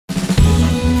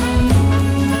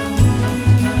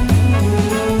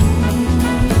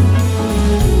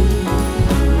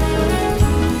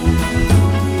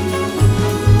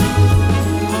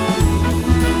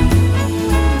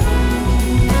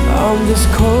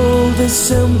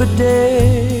December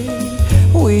day,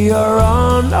 we are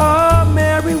on our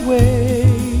merry way,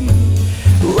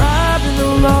 riding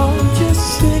along,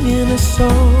 just singing a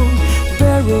song,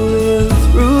 barreling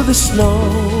through the snow.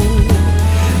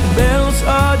 Bells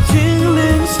are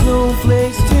jingling,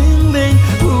 snowflakes tingling,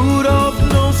 Rudolph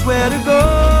knows where to go.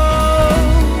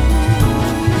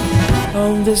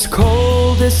 On this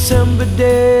cold December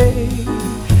day,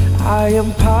 I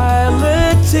am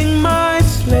piloting my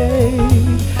sleigh.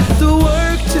 The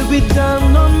work to be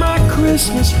done on my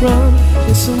Christmas run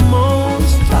is the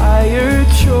most tired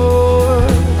chore.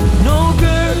 No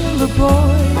girl or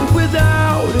boy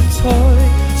without a toy,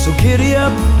 so giddy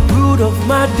up, Rudolph,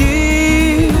 my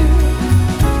dear.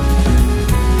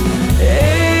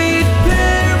 8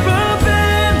 pair of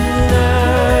antlers,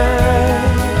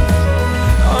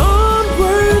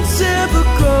 onwards ever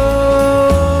go.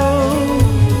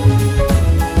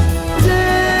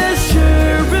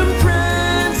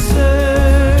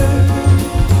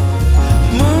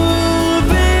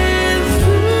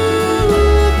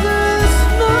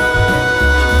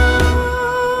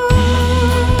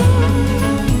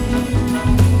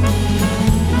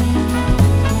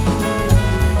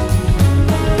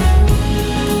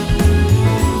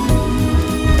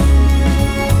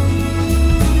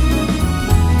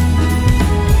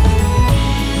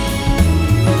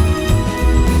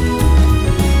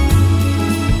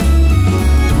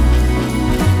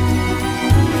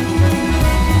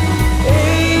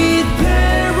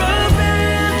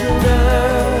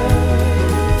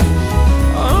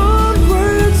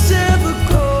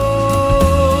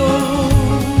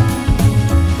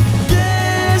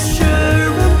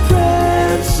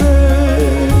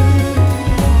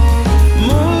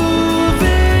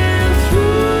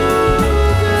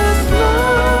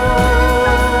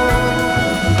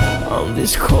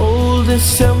 This cold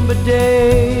December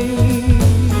day,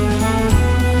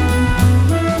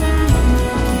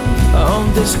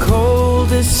 on this cold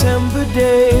December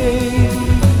day.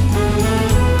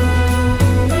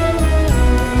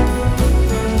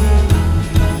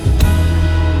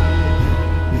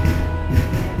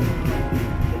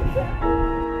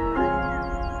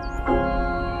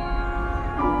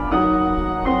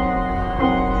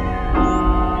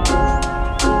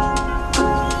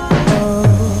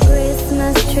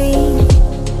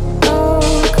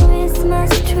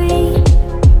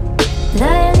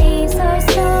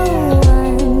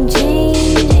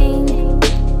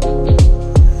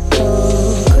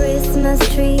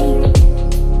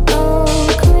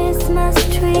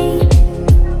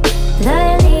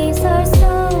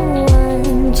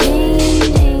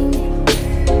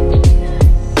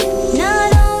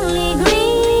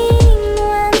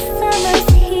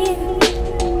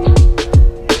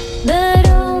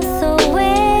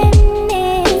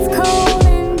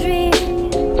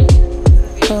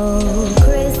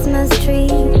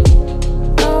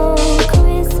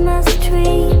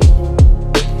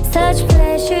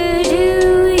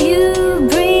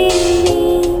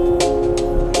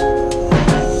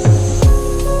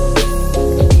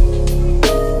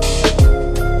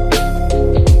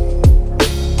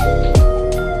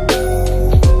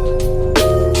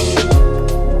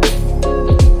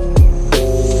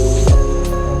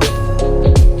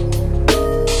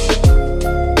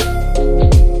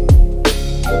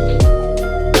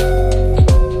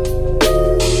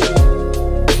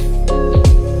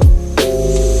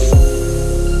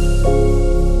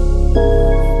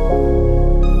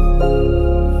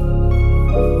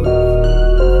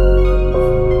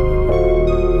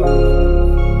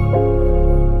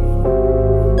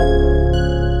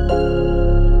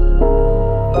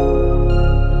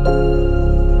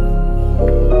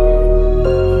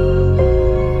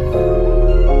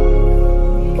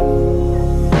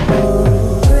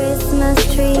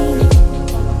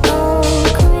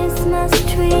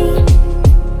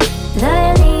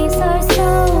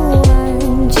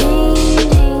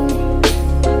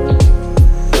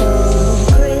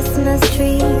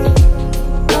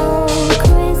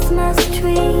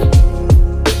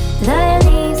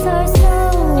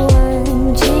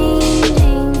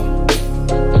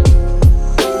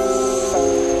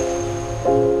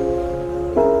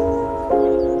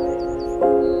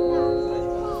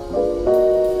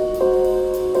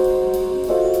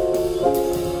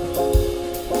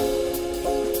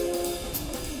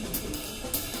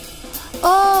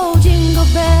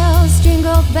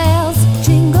 bells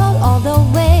jingle all the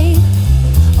way.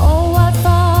 Oh, what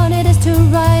fun it is to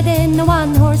ride in a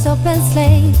one-horse open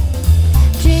sleigh.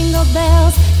 Jingle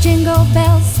bells,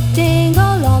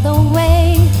 jingle all the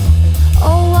way.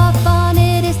 Oh, what fun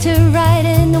it is to ride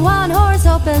in a one-horse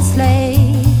open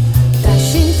sleigh.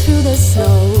 Dashing through the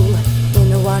snow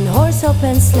in a one-horse one-horse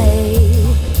open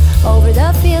sleigh. Over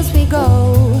the fields we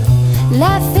go,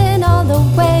 laughing all the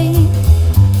way.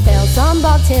 Bells on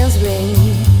bobtails ring,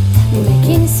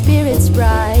 making spirits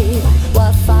bright.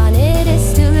 What fun it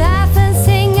is to laugh and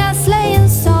sing a sleighing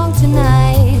song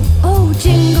tonight. Oh,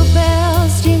 jingle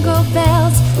bells,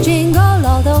 jingle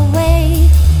all the way.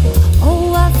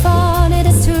 Oh, what fun it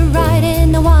is to ride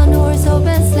in a one-horse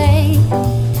open sleigh.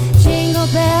 Jingle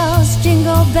bells,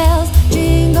 jingle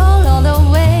all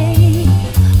the way.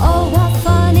 Oh, what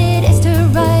fun it is to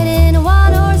ride in a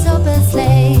one-horse open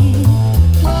sleigh.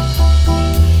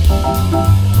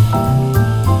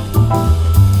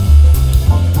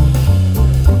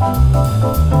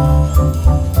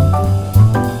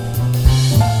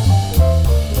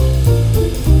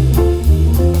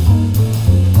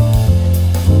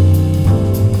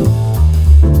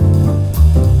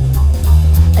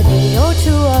 A day or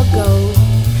two ago,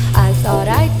 I thought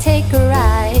I'd take a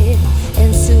ride,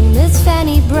 and soon Miss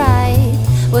Fanny Bright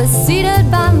was seated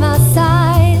by my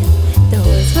side. The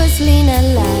horse was lean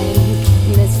and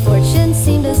light, misfortune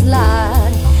seemed his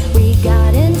lot. We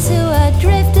got into a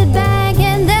drifted bag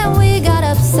and then we got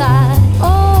upside.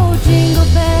 Oh, jingle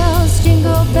bells,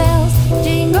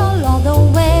 jingle all the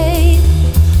way.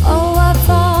 Oh, what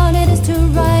fun it is to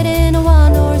ride in a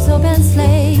one-horse open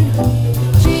sleigh.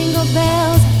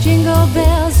 Jingle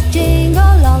bells,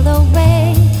 jingle all the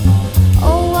way.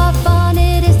 Oh, what fun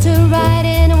it is to ride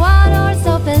in a one-horse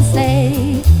open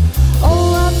sleigh.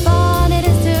 Oh, what fun it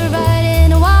is to ride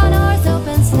in a one-horse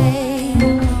open sleigh.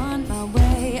 On my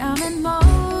way, I'm in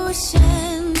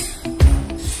motion.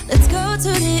 Let's go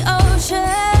to the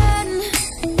ocean.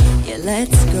 Yeah,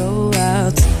 let's go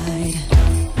outside.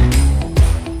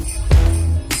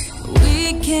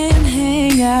 We can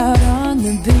hang out on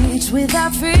the beach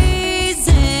without freezing.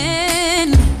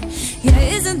 Yeah,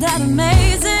 isn't that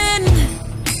amazing?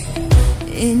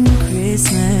 In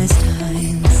Christmas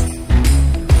times,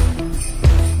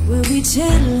 we'll be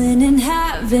chilling and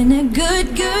having a good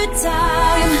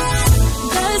time.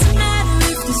 Doesn't matter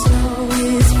if the snow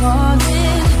is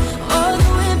falling or the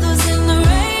wind blows and the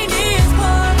rain is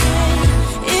pouring.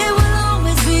 It will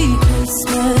always be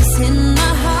Christmas in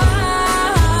my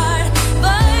heart.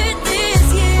 But this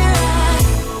year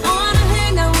I wanna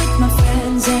hang out with my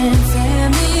friends and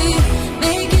family,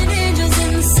 making angels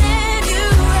in the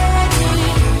sanctuary.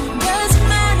 Doesn't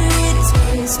matter, it's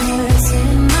Christmas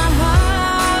in my heart.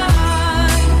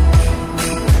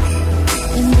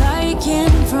 And I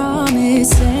can promise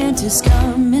Santa's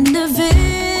coming to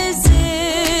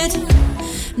visit.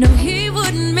 No, he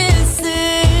wouldn't miss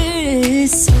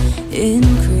this in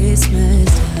Christmas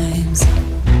times.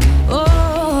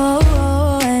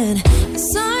 Oh, and the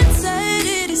sun said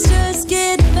it is just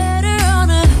getting better on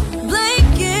a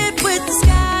blanket with the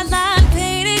skyline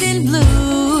painted in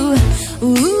blue.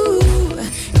 Ooh,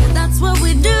 yeah, that's what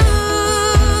we do.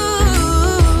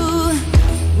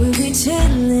 We'll be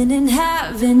chilling and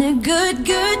having a good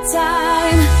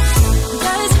time.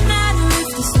 Doesn't matter if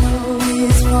the snow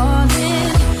is falling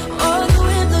or the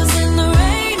wind blows and the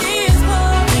rain is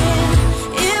pouring.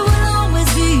 It will always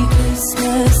be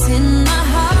Christmas in my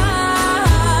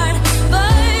heart.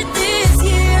 But this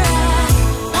year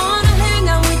I wanna hang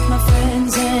out with my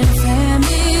friends and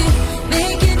family,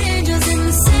 making angels in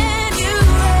the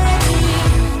sanctuary.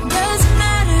 Doesn't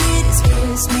matter, it's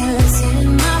Christmas in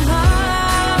my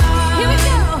heart. Here we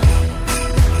go.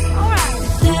 All right.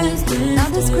 Dance, dance, Now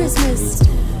this Christmas,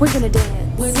 we're gonna dance.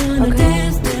 we're gonna Okay.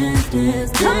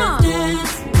 dance, Come on.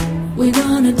 dance. We're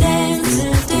gonna dance,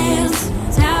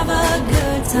 have a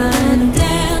good time.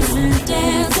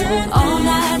 Dance, all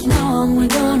night long. We're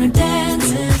gonna dance,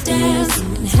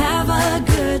 and have a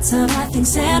good time. I think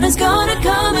Santa's gonna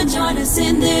come and join us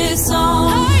in this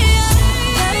song. Oh, yeah.